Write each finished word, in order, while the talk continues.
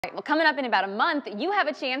Right, well, coming up in about a month, you have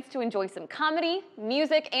a chance to enjoy some comedy,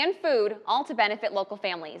 music, and food, all to benefit local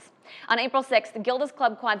families. On April 6th, Gilda's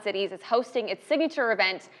Club Quad Cities is hosting its signature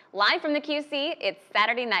event live from the QC. It's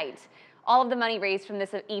Saturday night. All of the money raised from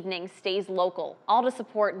this evening stays local, all to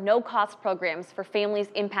support no-cost programs for families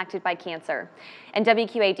impacted by cancer. And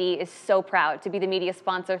WQAD is so proud to be the media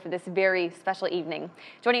sponsor for this very special evening.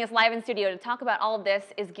 Joining us live in studio to talk about all of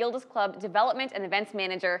this is Gilda's Club Development and Events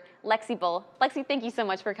Manager, Lexi Bull. Lexi, thank you so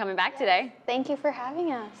much for coming back today. Thank you for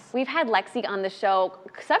having us. We've had Lexi on the show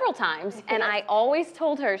several times, and I always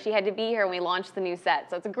told her she had to be here when we launched the new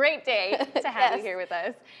set. So it's a great day to have you here with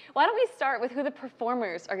us. Why don't we start with who the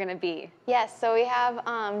performers are going to be? Yes, so we have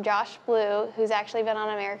Josh Blue, who's actually been on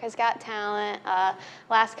America's Got Talent,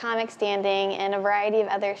 Last Comic Standing, and a variety of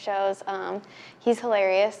other shows. He's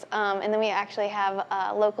hilarious. And then we actually have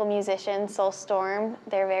local musician, Soul Storm.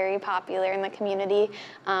 They're very popular in the community.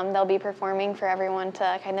 They'll be performing for everyone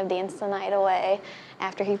to kind of dance the night away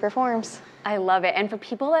after he performs. I love it. And for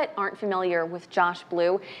people that aren't familiar with Josh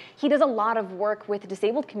Blue, he does a lot of work with the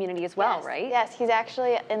disabled community as well, right? Yes, he's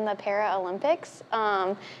actually in the Paralympics,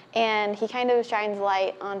 and he kind of shines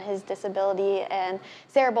light on his disability and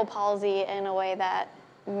cerebral palsy in a way that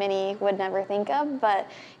many would never think of, but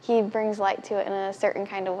he brings light to it in a certain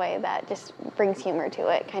kind of way that just brings humor to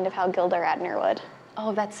it, kind of how Gilda Radner would.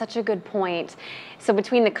 Oh, that's such a good point. So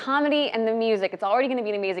between the comedy and the music, it's already going to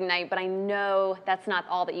be an amazing night, but I know that's not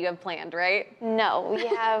all that you have planned, right? No, we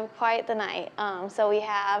have quite the night. So we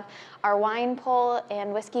have our wine pull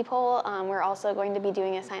and whiskey pull. We're also going to be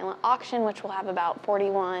doing a silent auction, which will have about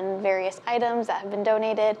 41 various items that have been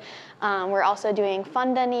donated. We're also doing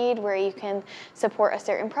Fund a Need, where you can support a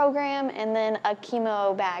certain program, and then a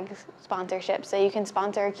chemo bag sponsorship. So you can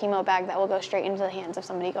sponsor a chemo bag that will go straight into the hands of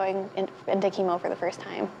somebody going into chemo for the first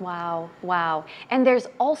time. Wow, wow. And there's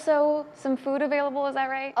also some food available, is that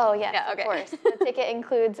right? Oh, yes, yeah, okay. Of course. The ticket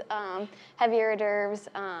includes heavy hors d'oeuvres,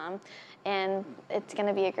 and it's going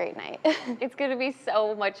to be a great night. It's going to be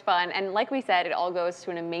so much fun. And like we said, it all goes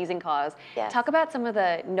to an amazing cause. Yes. Talk about some of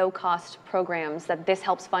the no-cost programs that this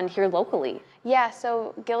helps fund here locally. Yeah,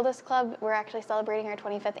 so Gilda's Club, we're actually celebrating our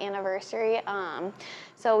 25th anniversary.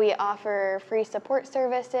 So we offer free support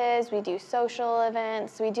services, we do social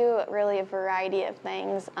events, we do really a variety of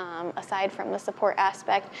things. Aside from the support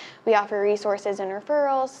aspect, we offer resources and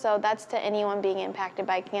referrals. So that's to anyone being impacted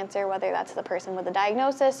by cancer, whether that's the person with a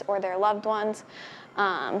diagnosis or their loved ones.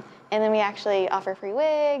 And then we actually offer free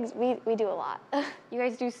wigs. We do a lot. You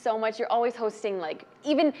guys do so much. You're always hosting like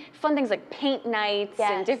even fun things like paint nights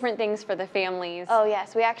and different things for the families. Oh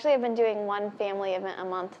yes, we actually have been doing one family event a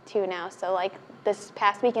month too now. So like this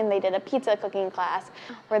past weekend they did a pizza cooking class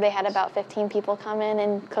where they had about 15 people come in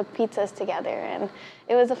and cook pizzas together, and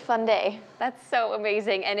it was a fun day. That's so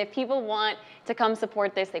amazing. And if people want to come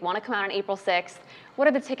support this, they want to come out on April 6th, what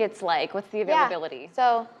are the tickets like? What's the availability?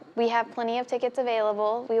 Yeah. So we have plenty of tickets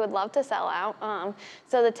available. We would love to sell out.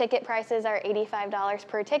 So the ticket prices are $85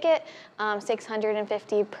 per ticket,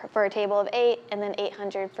 $650 for a table of 8, and then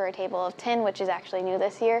 $800 for a table of 10, which is actually new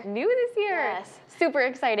this year. New this year? Yes. Super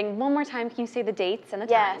exciting. One more time, can you say the dates and the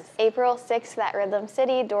times? Yes, April 6th at Rhythm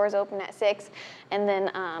City. Doors open at 6, and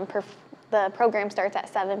then the program starts at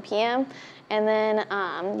 7 p.m. And then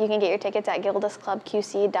you can get your tickets at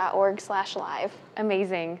gildasclubqc.org/live.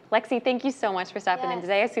 Amazing. Lexi, thank you so much for stopping in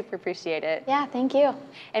today. I super appreciate it. Yeah, thank you.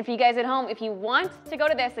 And for you guys at home, if you want to go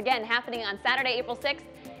to this, again, happening on Saturday, April 6th,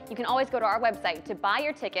 you can always go to our website to buy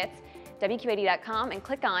your tickets, WQAD.com, and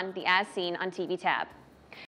click on the As Seen on TV tab.